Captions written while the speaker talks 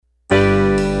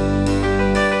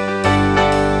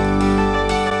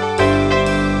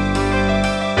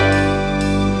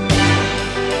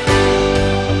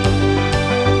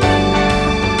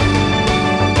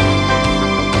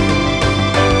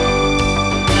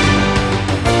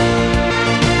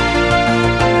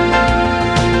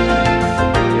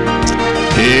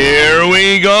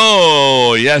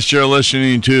go. Yes, you're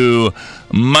listening to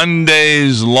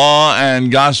Monday's Law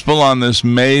and Gospel on this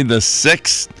May the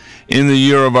 6th in the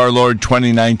year of our Lord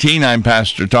 2019. I'm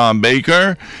Pastor Tom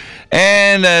Baker.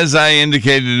 And as I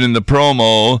indicated in the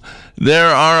promo, there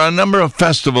are a number of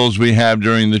festivals we have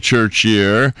during the church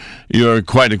year. You're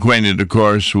quite acquainted, of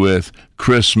course, with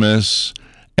Christmas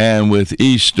and with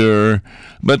Easter.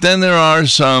 But then there are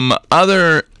some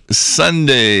other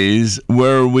Sundays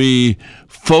where we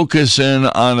focus in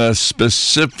on a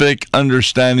specific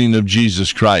understanding of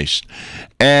Jesus Christ.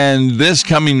 And this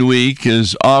coming week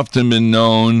has often been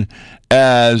known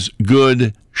as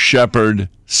Good Shepherd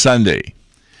Sunday.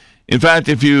 In fact,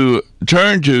 if you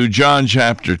turn to John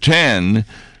chapter 10,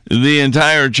 the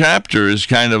entire chapter is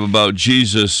kind of about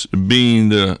Jesus being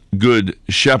the Good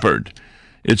Shepherd.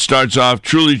 It starts off,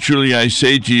 "Truly, truly, I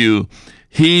say to you,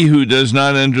 he who does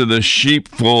not enter the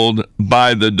sheepfold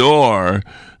by the door,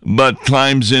 but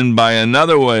climbs in by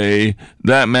another way,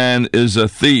 that man is a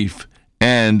thief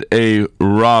and a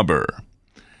robber."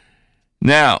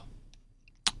 Now,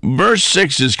 verse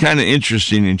 6 is kind of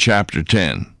interesting in chapter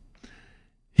 10.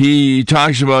 He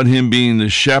talks about him being the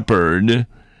shepherd,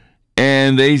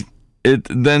 and it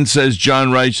then says,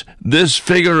 John writes, "This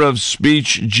figure of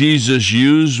speech Jesus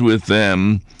used with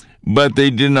them, but they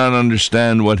did not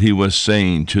understand what he was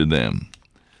saying to them."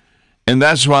 And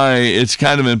that's why it's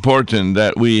kind of important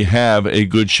that we have a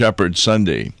Good Shepherd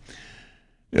Sunday.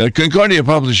 Concordia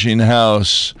Publishing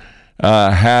House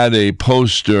had a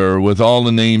poster with all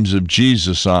the names of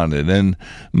Jesus on it. And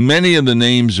many of the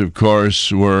names, of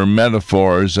course, were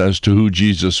metaphors as to who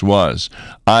Jesus was.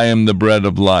 I am the bread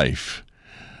of life.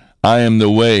 I am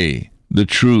the way, the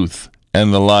truth,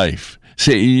 and the life.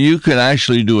 See, you could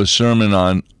actually do a sermon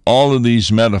on all of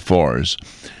these metaphors.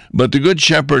 But the Good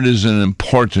Shepherd is an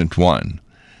important one.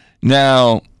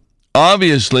 Now,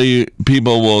 obviously,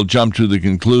 people will jump to the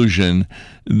conclusion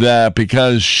that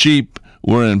because sheep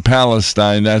were in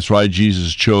Palestine, that's why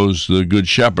Jesus chose the Good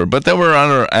Shepherd. But there were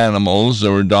other animals.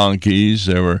 There were donkeys,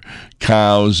 there were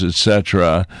cows,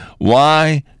 etc.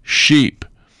 Why sheep?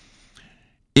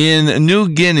 In New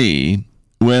Guinea,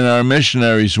 when our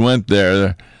missionaries went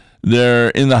there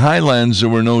in the highlands, there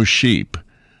were no sheep.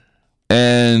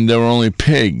 And there were only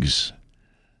pigs.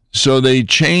 So they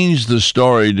changed the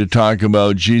story to talk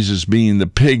about Jesus being the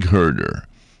pig herder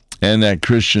and that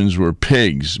Christians were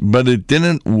pigs. But it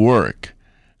didn't work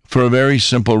for a very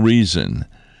simple reason,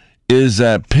 is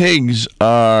that pigs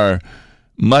are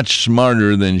much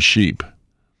smarter than sheep.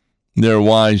 They're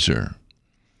wiser.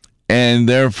 And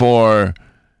therefore,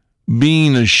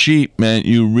 being a sheep meant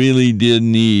you really did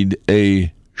need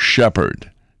a shepherd.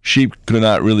 Sheep could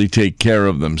not really take care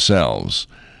of themselves.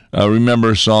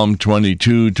 Remember, Psalm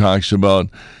 22 talks about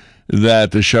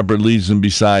that the shepherd leads them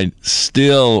beside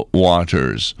still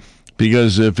waters,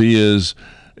 because if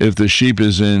the sheep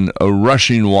is in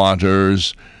rushing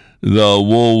waters, the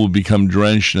wool will become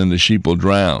drenched and the sheep will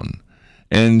drown.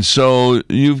 And so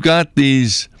you've got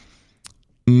these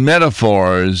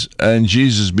metaphors, and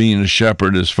Jesus being a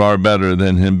shepherd is far better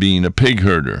than him being a pig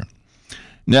herder.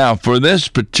 Now, for this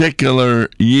particular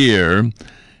year,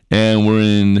 and we're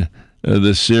in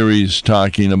the series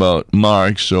talking about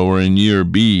Mark, so we're in year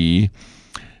B,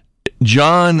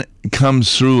 John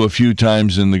comes through a few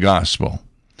times in the gospel.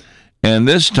 And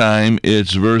this time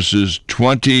it's verses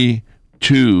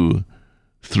 22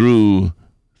 through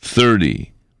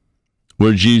 30,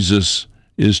 where Jesus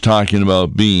is talking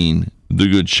about being the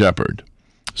Good Shepherd.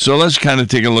 So let's kind of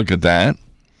take a look at that.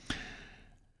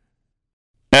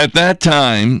 At that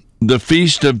time, the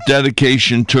Feast of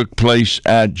Dedication took place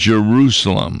at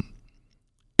Jerusalem.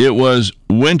 It was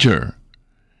winter,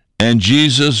 and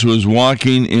Jesus was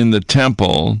walking in the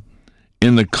temple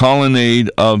in the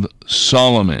colonnade of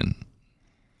Solomon.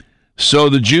 So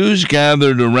the Jews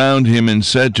gathered around him and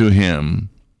said to him,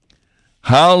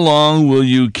 "How long will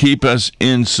you keep us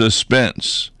in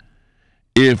suspense?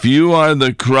 If you are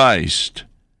the Christ,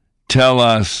 tell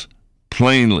us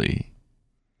plainly."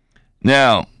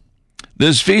 Now,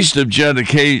 this Feast of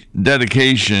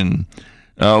Dedication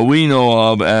we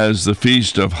know of as the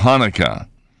Feast of Hanukkah.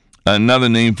 Another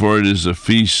name for it is the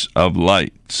Feast of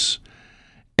Lights.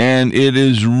 And it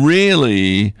is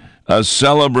really a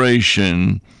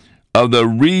celebration of the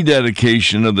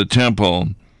rededication of the temple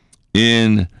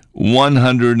in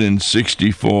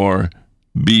 164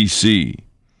 BC.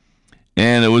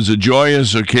 And it was a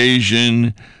joyous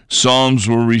occasion. Psalms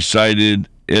were recited,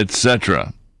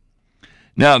 etc.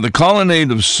 Now, the colonnade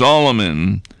of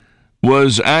Solomon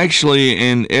was actually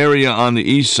an area on the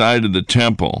east side of the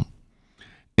temple,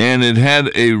 and it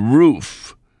had a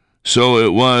roof So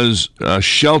it was a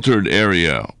sheltered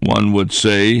area, one would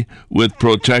say, with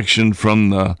protection from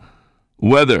the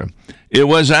weather. It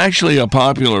was actually a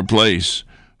popular place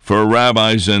for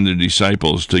rabbis and their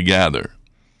disciples to gather.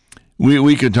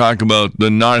 We could talk about the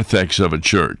narthex of a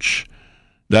church.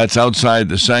 That's outside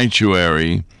the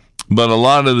sanctuary, but a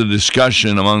lot of the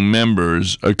discussion among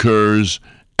members occurs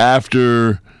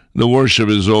after the worship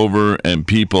is over and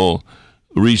people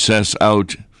recess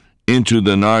out into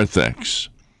the narthex.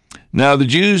 Now, the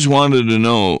Jews wanted to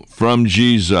know from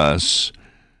Jesus,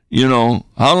 how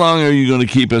long are you going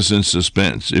to keep us in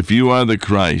suspense? If you are the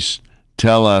Christ,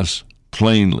 tell us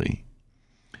plainly.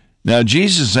 Now,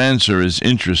 Jesus' answer is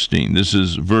interesting. This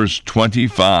is verse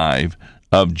 25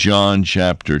 of John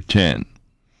chapter 10.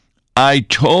 I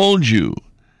told you,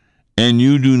 and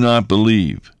you do not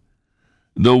believe.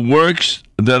 The works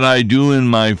that I do in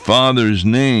my Father's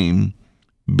name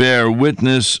bear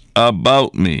witness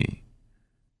about me.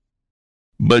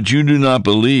 But you do not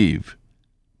believe,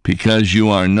 because you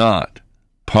are not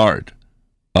part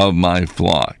of my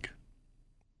flock.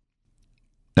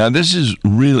 Now, this is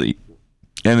really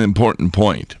an important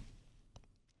point.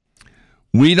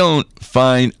 We don't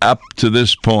find up to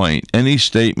this point any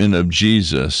statement of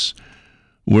Jesus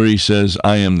where he says,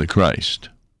 I am the Christ.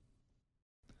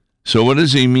 So what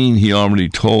does he mean he already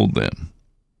told them?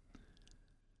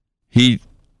 He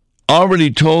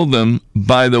already told them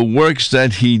by the works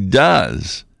that he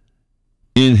does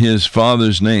in his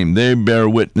Father's name. They bear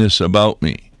witness about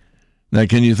me. Now,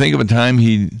 can you think of a time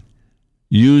he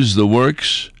used the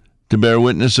works to bear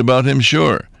witness about him?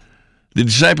 Sure. The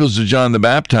disciples of John the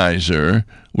Baptizer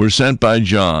were sent by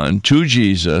John to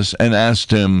Jesus and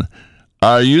asked him,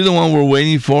 are you the one we're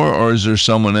waiting for, or is there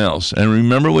someone else? And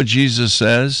remember what Jesus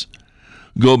says?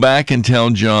 Go back and tell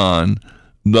John,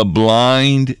 the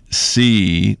blind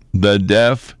see, the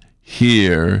deaf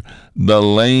hear, the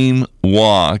lame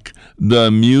walk, the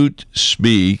mute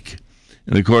speak,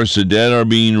 and of course the dead are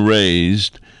being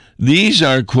raised. These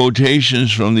are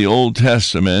quotations from the Old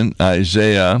Testament,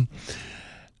 Isaiah,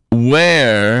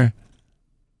 where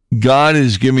God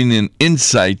is giving an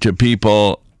insight to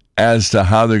people as to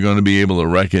how they're going to be able to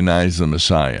recognize the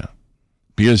Messiah,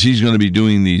 because he's going to be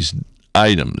doing these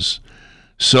items.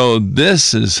 So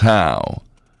this is how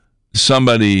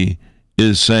somebody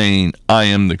is saying, I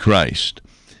am the Christ.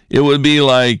 It would be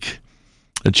like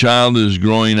a child is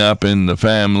growing up in the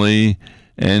family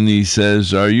and he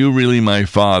says, are you really my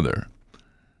father?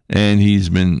 And he's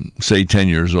been, say, 10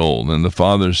 years old. And the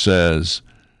father says,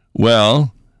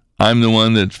 well, I'm the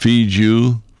one that feeds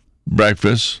you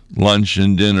breakfast, lunch,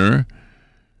 and dinner.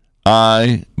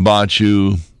 I bought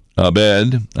you a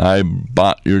bed. I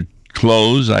bought your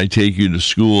clothes. I take you to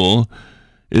school.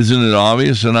 Isn't it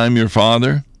obvious that I'm your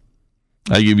father?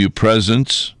 I give you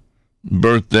presents,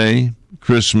 birthday,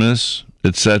 Christmas,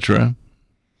 etc.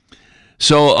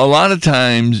 So a lot of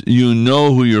times you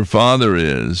know who your father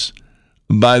is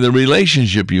by the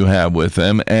relationship you have with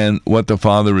them and what the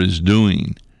Father is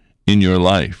doing in your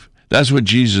life. That's what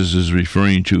Jesus is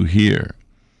referring to here.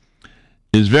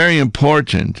 It's very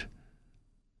important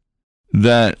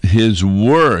that his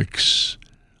works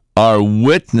are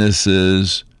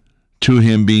witnesses to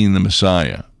him being the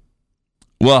Messiah.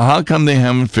 Well, how come they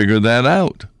haven't figured that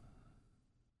out?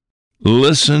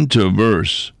 Listen to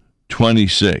verse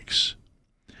 26.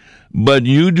 But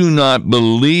you do not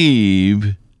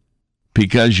believe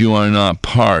because you are not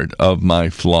part of my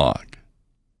flock.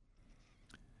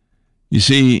 You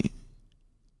see,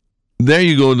 there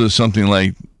you go to something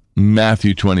like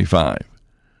Matthew 25,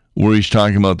 where he's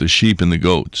talking about the sheep and the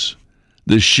goats.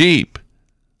 The sheep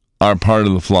are part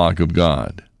of the flock of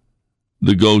God.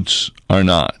 The goats are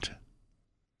not.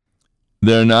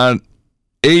 The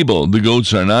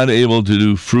goats are not able to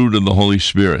do fruit of the Holy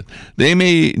Spirit. They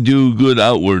may do good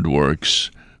outward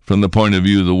works from the point of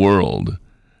view of the world,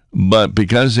 but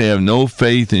because they have no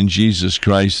faith in Jesus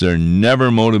Christ, they're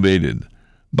never motivated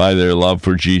by their love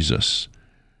for Jesus,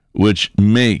 which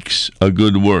makes a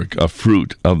good work a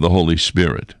fruit of the Holy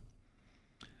Spirit.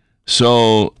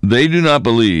 So they do not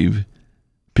believe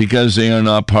because they are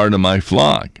not part of my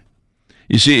flock.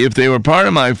 You see, if they were part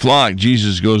of my flock,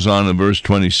 Jesus goes on in verse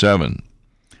 27,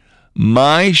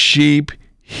 my sheep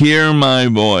hear my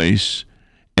voice,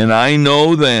 and I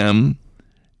know them,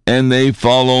 and they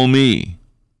follow me.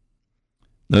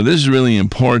 Now, this is really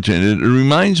important. It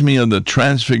reminds me of the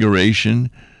Transfiguration,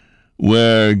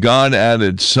 where God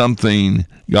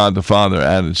the Father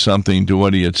added something to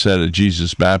what he had said at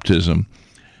Jesus' baptism.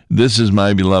 This is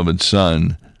my beloved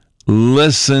Son.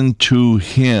 Listen to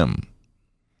him.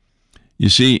 You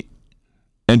see,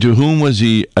 and to whom was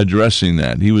he addressing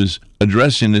that? He was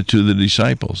addressing it to the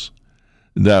disciples.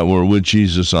 that were with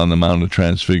Jesus on the Mount of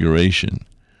Transfiguration.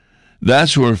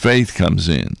 That's where faith comes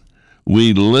in.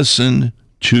 We listen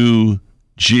to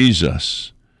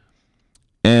Jesus.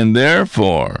 And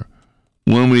therefore,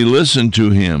 when we listen to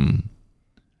him,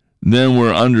 then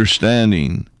we're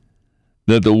understanding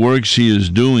that the works he is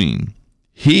doing,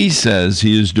 he says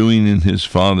he is doing in his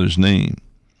Father's name.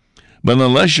 But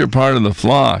unless you're part of the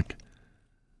flock,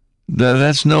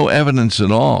 that's no evidence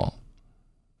at all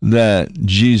that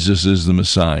Jesus is the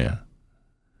Messiah.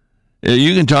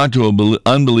 You can talk to an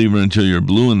unbeliever until you're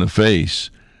blue in the face,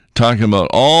 talking about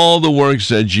all the works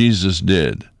that Jesus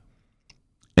did,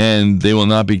 and they will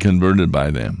not be converted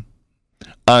by them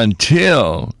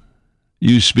until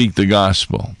you speak the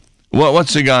gospel.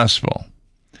 What's the gospel?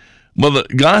 Well, the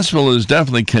gospel is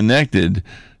definitely connected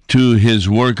to his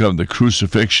work of the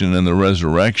crucifixion and the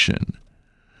resurrection.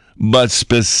 But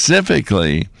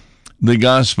specifically, the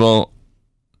gospel,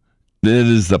 it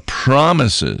is the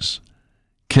promises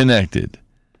connected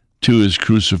to his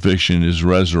crucifixion, his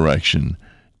resurrection,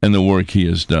 and the work he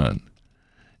has done.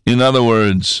 In other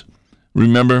words,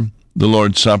 remember the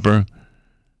Lord's Supper?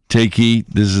 Take, eat,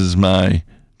 this is my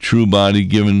true body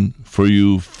given for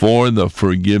you for the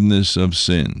forgiveness of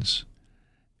sins.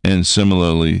 And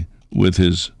similarly with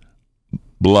his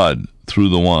blood through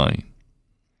the wine.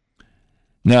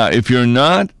 Now, if you're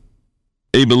not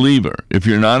a believer, if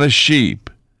you're not a sheep,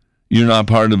 you're not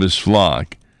part of his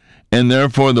flock. And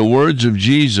therefore the words of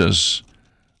Jesus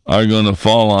are going to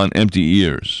fall on empty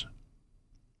ears.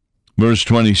 Verse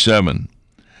 27,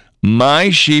 my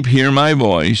sheep hear my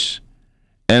voice,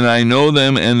 and I know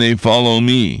them, and they follow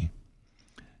me.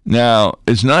 Now,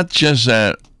 it's not just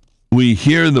that we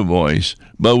hear the voice,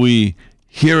 but we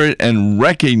hear it and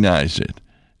recognize it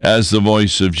as the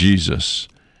voice of Jesus.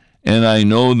 And I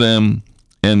know them,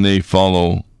 and they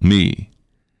follow me.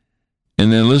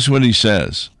 And then listen what he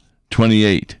says,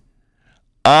 28.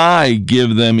 I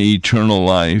give them eternal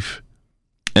life,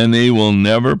 and they will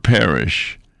never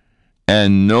perish,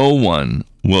 and no one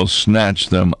will snatch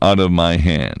them out of my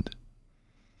hand.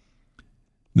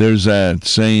 There's that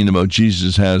saying about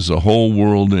Jesus has the whole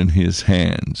world in his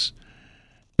hands.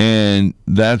 And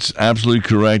that's absolutely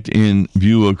correct in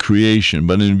view of creation.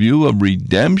 But in view of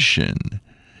redemption,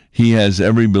 he has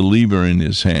every believer in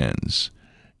his hands.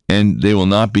 And they will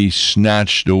not be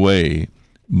snatched away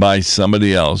by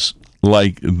somebody else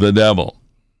like the devil.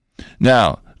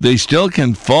 Now, they still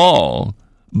can fall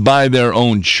by their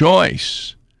own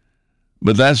choice.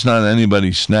 But that's not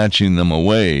anybody snatching them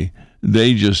away.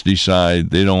 They just decide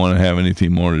they don't want to have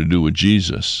anything more to do with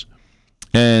Jesus.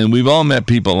 And we've all met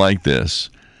people like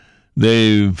this.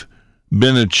 They've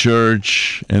been at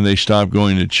church and they stopped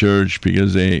going to church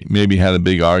because they maybe had a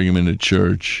big argument at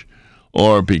church,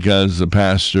 or because the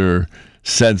pastor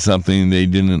said something they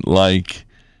didn't like.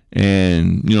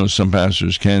 And, some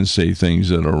pastors can say things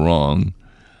that are wrong.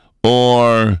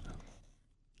 Or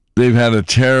they've had a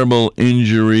terrible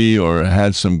injury or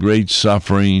had some great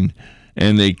suffering,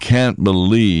 and they can't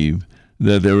believe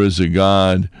that there is a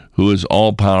God who is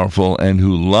all-powerful and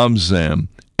who loves them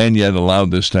and yet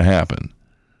allowed this to happen.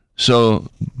 So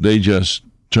they just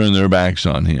turn their backs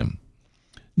on him.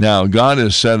 Now, God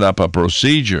has set up a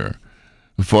procedure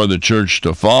for the church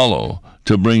to follow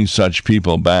to bring such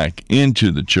people back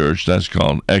into the church. That's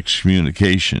called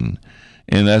excommunication,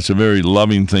 and that's a very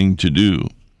loving thing to do.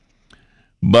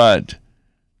 But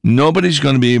nobody's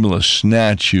going to be able to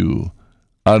snatch you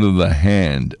out of the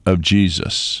hand of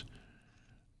Jesus.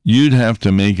 You'd have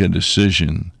to make a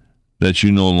decision that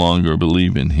you no longer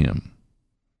believe in him.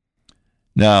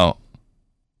 Now,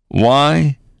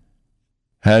 why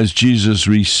has Jesus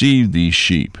received these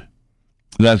sheep?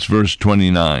 That's verse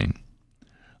 29.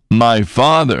 My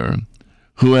Father,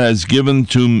 who has given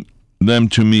them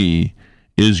to me,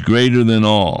 is greater than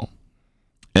all,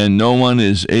 and no one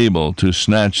is able to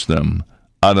snatch them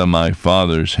out of my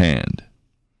Father's hand.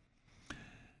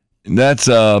 That's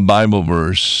a Bible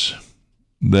verse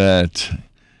that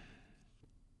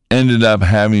ended up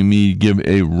having me give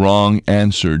a wrong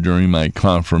answer during my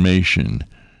confirmation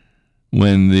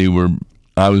when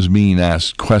I was being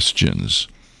asked questions.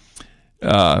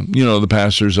 The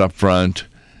pastor's up front,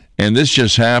 and this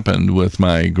just happened with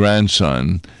my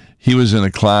grandson. He was in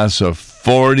a class of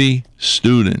 40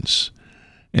 students,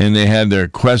 and they had their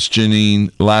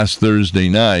questioning last Thursday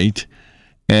night,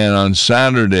 and on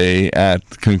Saturday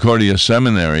at Concordia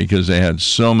Seminary, because they had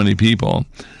so many people,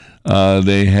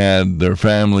 they had their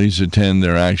families attend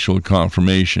their actual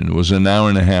confirmation. It was an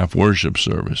hour-and-a-half worship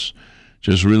service,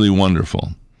 just really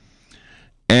wonderful.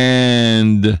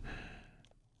 And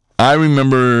I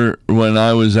remember when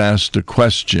I was asked a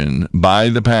question by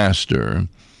the pastor,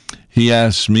 he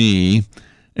asks me,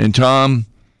 and Tom,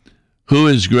 who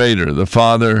is greater, the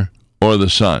Father or the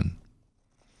Son?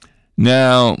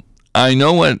 Now, I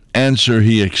know what answer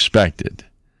he expected,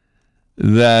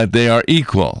 that they are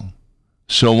equal,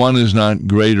 so one is not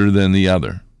greater than the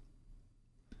other.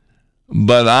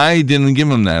 But I didn't give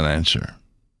him that answer.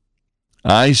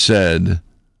 I said,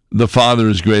 the Father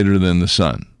is greater than the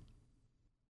Son.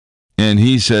 And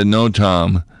he said, no,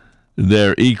 Tom,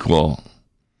 they're equal.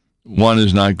 One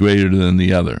is not greater than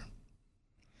the other.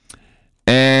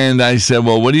 And I said,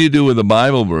 well, what do you do with a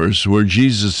Bible verse where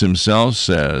Jesus himself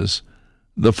says,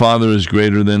 the Father is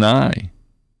greater than I?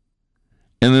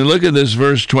 And then look at this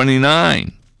verse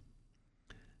 29.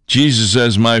 Jesus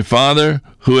says, my Father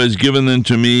who has given them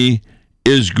to me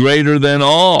is greater than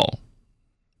all.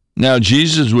 Now,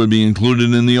 Jesus would be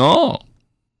included in the all.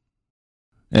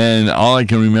 And all I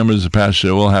can remember as a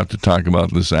pastor, we'll have to talk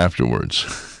about this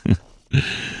afterwards.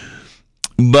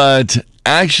 But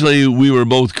actually, we were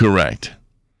both correct.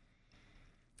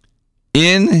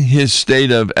 In his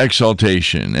state of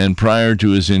exaltation and prior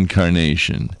to his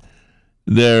incarnation,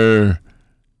 it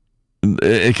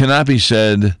cannot be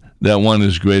said that one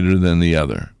is greater than the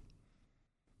other.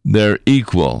 They're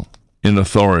equal in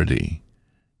authority,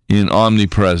 in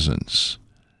omnipresence,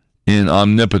 in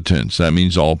omnipotence. That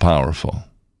means all-powerful.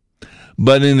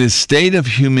 But in his state of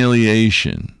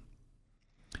humiliation,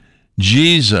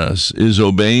 Jesus is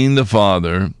obeying the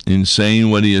Father in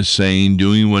saying what he is saying,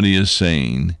 doing what he is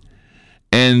saying.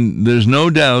 And there's no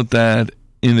doubt that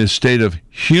in a state of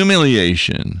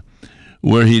humiliation,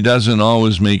 where he doesn't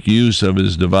always make use of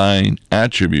his divine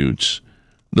attributes,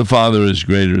 the Father is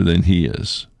greater than he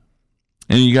is.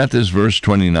 And you got this verse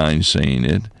 29 saying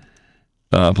it,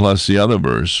 plus the other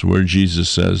verse where Jesus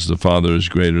says, the Father is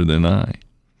greater than I.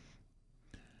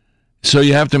 So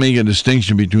you have to make a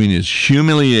distinction between his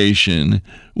humiliation,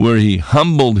 where he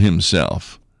humbled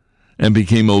himself and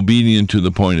became obedient to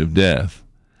the point of death,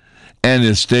 and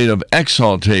his state of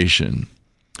exaltation,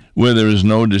 where there is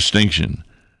no distinction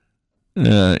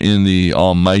in the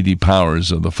almighty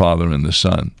powers of the Father and the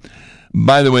Son.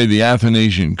 By the way, the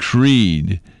Athanasian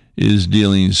Creed is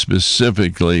dealing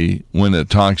specifically, when it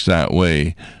talks that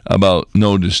way, about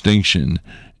no distinction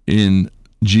in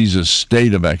Jesus'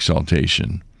 state of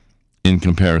exaltation in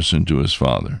comparison to his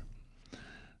Father.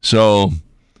 So,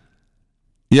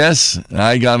 yes,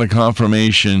 I got a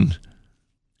confirmation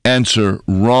answer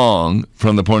wrong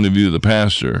from the point of view of the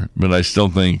pastor, but I still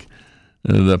think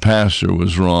the pastor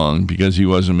was wrong because he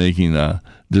wasn't making a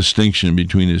distinction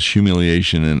between his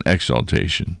humiliation and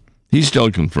exaltation. He still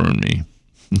confirmed me,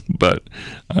 but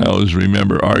I always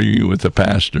remember arguing with the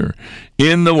pastor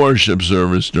in the worship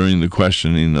service during the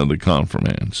questioning of the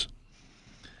confirmands.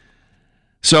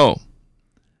 So,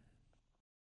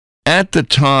 at the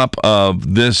top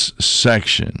of this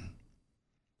section,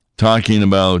 talking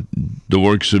about the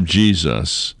works of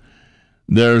Jesus,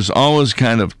 there's always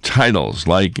kind of titles,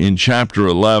 like in chapter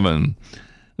 11,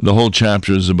 the whole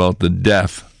chapter is about the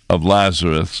death of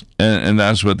Lazarus, and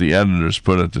that's what the editors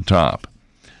put at the top.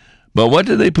 But what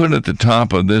did they put at the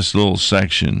top of this little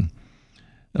section,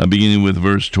 beginning with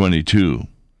verse 22?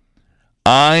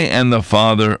 I and the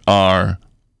Father are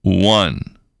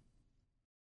one.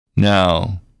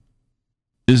 Now,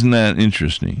 isn't that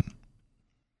interesting?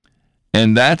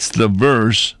 And that's the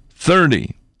verse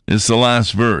 30. It's the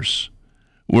last verse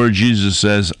where Jesus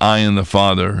says, I and the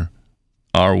Father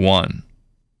are one.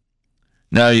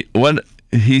 Now, what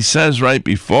he says right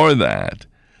before that,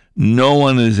 no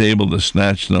one is able to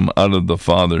snatch them out of the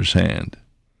Father's hand,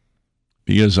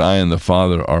 because I and the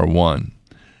Father are one.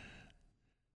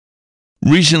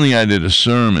 Recently, I did a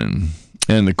sermon,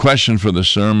 and the question for the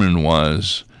sermon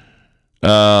was,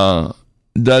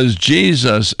 does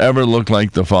Jesus ever look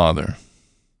like the Father?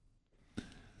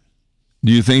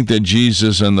 Do you think that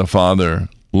Jesus and the Father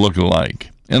look alike?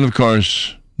 And of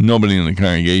course, nobody in the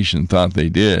congregation thought they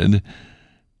did.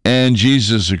 And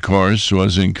Jesus, of course,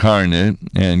 was incarnate,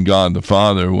 and God the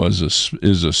Father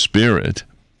is a spirit.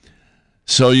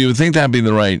 So you would think that'd be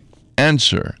the right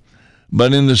answer.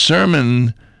 But in the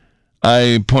sermon,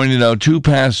 I pointed out two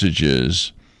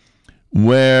passages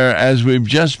where, as we've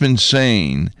just been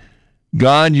saying,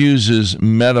 God uses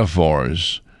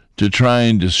metaphors to try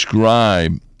and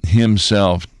describe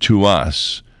himself to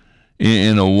us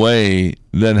in a way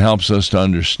that helps us to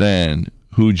understand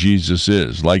who Jesus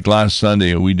is. Like last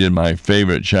Sunday, we did my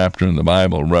favorite chapter in the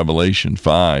Bible, Revelation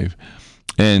 5.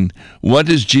 And what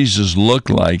does Jesus look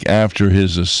like after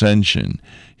his ascension?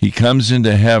 He comes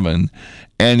into heaven,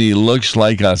 and he looks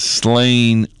like a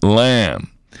slain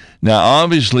lamb. Now,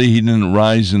 obviously, he didn't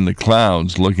rise in the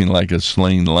clouds looking like a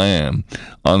slain lamb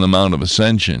on the Mount of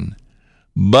Ascension.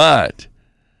 But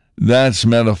that's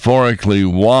metaphorically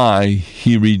why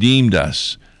he redeemed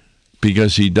us,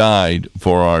 because he died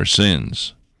for our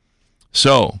sins.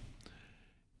 So,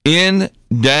 in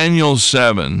Daniel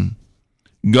 7,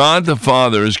 God the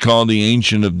Father is called the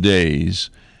Ancient of Days.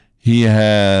 He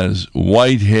has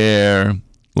white hair,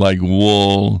 like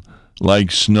wool,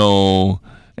 like snow,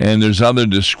 and there's other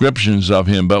descriptions of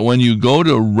him. But when you go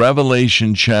to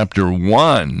Revelation chapter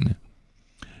 1,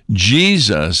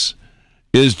 Jesus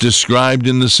is described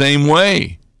in the same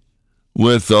way,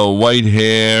 with the white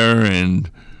hair and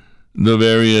the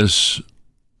various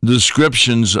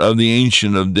descriptions of the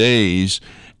Ancient of Days.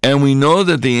 And we know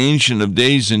that the Ancient of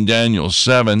Days in Daniel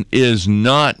 7 is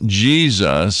not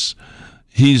Jesus.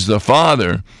 He's the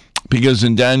Father, because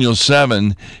in Daniel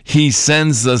 7, he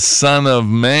sends the Son of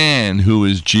Man, who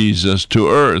is Jesus, to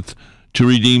earth to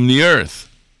redeem the earth.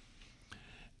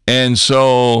 And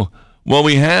so what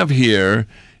we have here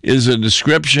is a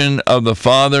description of the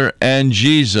Father and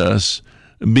Jesus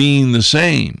being the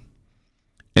same.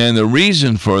 And the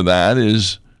reason for that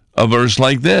is a verse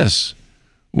like this,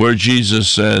 where Jesus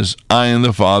says, I and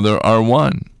the Father are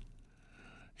one.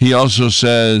 He also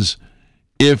says,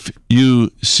 if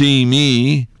you see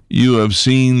me, you have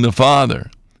seen the Father.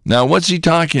 Now, what's he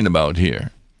talking about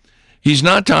here? He's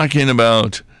not talking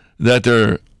about that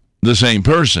they're the same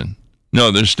person.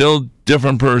 No, they're still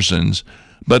different persons,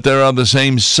 but they're of the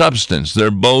same substance.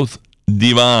 They're both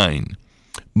divine.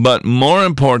 But more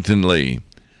importantly,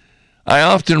 I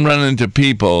often run into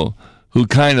people who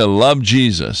kind of love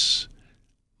Jesus,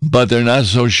 but they're not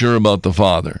so sure about the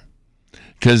Father,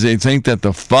 because they think that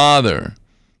the Father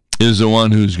is the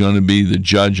one who's going to be the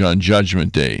judge on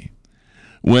Judgment Day,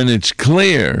 when it's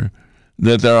clear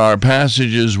that there are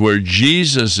passages where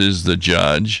Jesus is the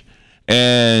judge,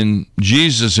 and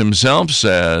Jesus himself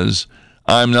says,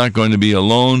 I'm not going to be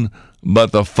alone,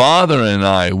 but the Father and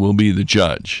I will be the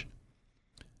judge.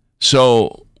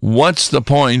 So what's the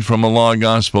point from a law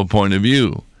gospel point of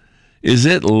view? Is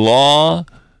it law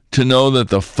to know that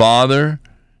the Father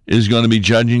is going to be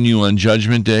judging you on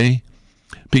Judgment Day?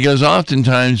 Because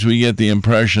oftentimes we get the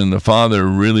impression the Father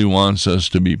really wants us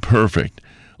to be perfect,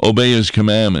 obey his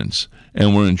commandments,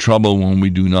 and we're in trouble when we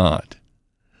do not.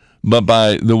 But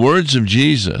by the words of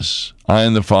Jesus, I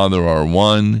and the Father are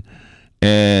one,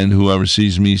 and whoever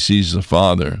sees me sees the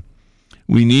Father,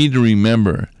 we need to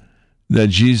remember that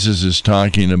Jesus is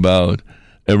talking about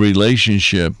a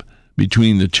relationship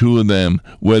between the two of them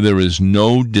where there is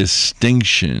no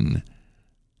distinction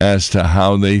as to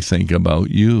how they think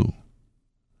about you.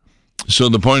 So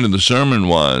the point of the sermon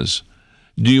was,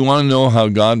 do you want to know how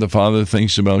God the Father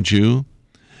thinks about you?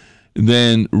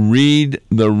 Then read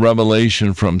the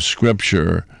revelation from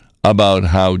Scripture about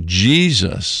how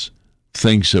Jesus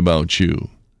thinks about you.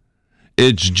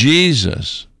 It's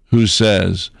Jesus who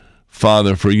says,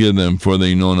 Father, forgive them, for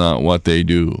they know not what they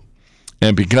do.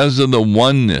 And because of the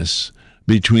oneness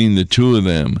between the two of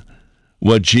them,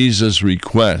 what Jesus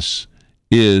requests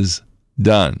is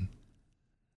done.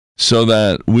 So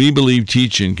that we believe,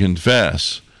 teach, and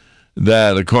confess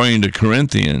that according to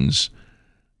Corinthians,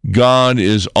 God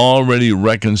is already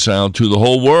reconciled to the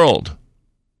whole world.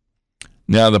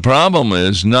 Now, the problem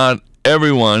is not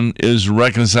everyone is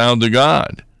reconciled to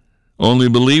God. Only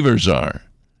believers are.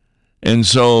 And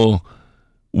so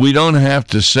we don't have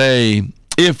to say,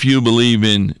 if you believe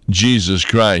in Jesus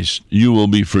Christ, you will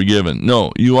be forgiven.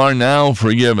 No, you are now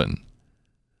forgiven.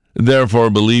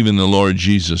 Therefore, believe in the Lord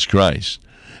Jesus Christ.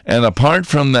 And apart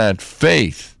from that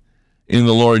faith in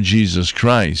the Lord Jesus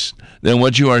Christ, then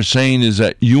what you are saying is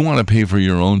that you want to pay for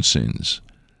your own sins.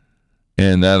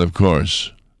 And that, of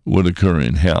course, would occur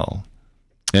in hell.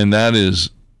 And that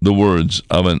is the words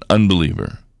of an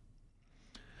unbeliever.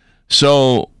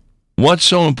 So, what's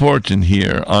so important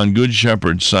here on Good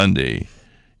Shepherd Sunday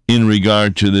in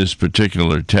regard to this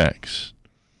particular text?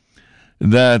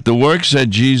 That the works that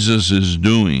Jesus is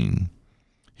doing,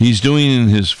 he's doing in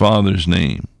his Father's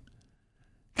name.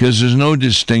 Because there's no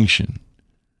distinction.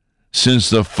 Since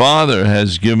the Father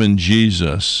has given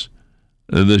Jesus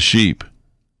the sheep,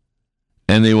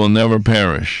 and they will never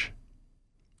perish.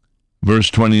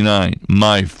 Verse 29,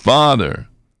 my Father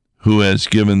who has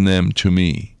given them to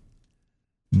me.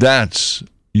 That's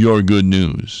your good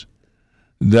news.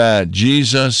 That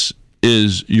Jesus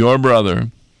is your brother,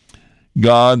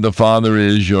 God the Father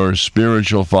is your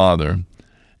spiritual father,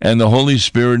 and the Holy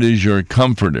Spirit is your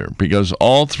comforter, because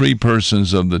all three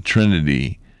persons of the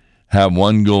Trinity have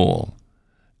one goal,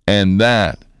 and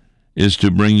that is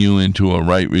to bring you into a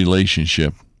right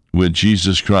relationship with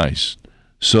Jesus Christ,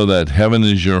 so that heaven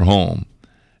is your home,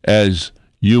 as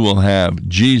you will have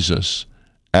Jesus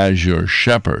as your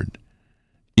shepherd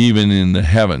even in the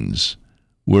heavens,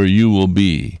 where you will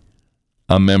be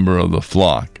a member of the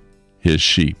flock, his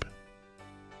sheep.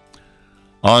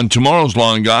 On tomorrow's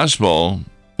Law and Gospel,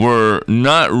 we're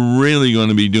not really going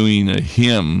to be doing a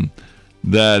hymn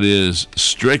that is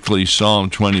strictly Psalm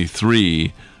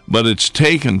 23, but it's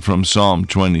taken from Psalm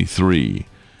 23.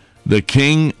 The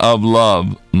King of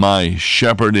Love, my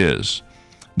shepherd is.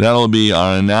 That'll be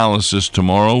our analysis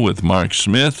tomorrow with Mark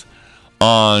Smith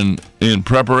in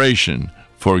preparation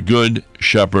for Good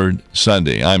Shepherd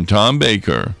Sunday. I'm Tom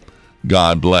Baker.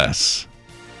 God bless.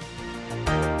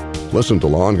 Listen to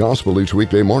Law and Gospel each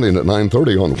weekday morning at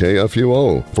 9:30 on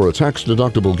KFUO. For a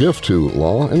tax-deductible gift to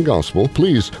Law and Gospel,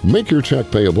 please make your check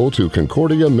payable to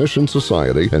Concordia Mission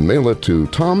Society and mail it to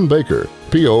Tom Baker,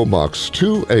 P.O. Box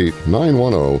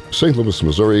 28910, St. Louis,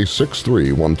 Missouri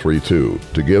 63132.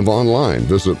 To give online,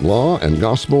 visit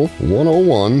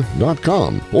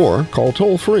lawandgospel101.com or call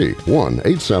toll-free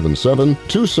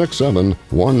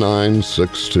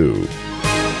 1-877-267-1962.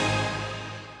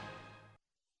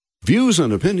 Views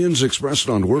and opinions expressed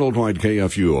on Worldwide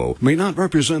KFUO may not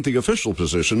represent the official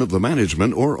position of the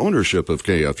management or ownership of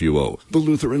KFUO, the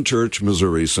Lutheran Church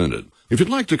Missouri Synod. If you'd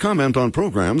like to comment on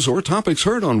programs or topics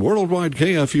heard on Worldwide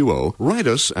KFUO, write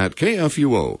us at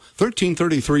KFUO,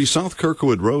 1333 South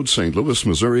Kirkwood Road, St. Louis,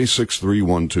 Missouri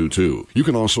 63122. You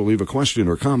can also leave a question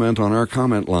or comment on our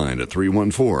comment line at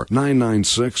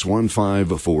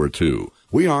 314-996-1542.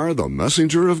 We are the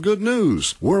messenger of good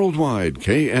news, Worldwide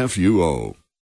KFUO.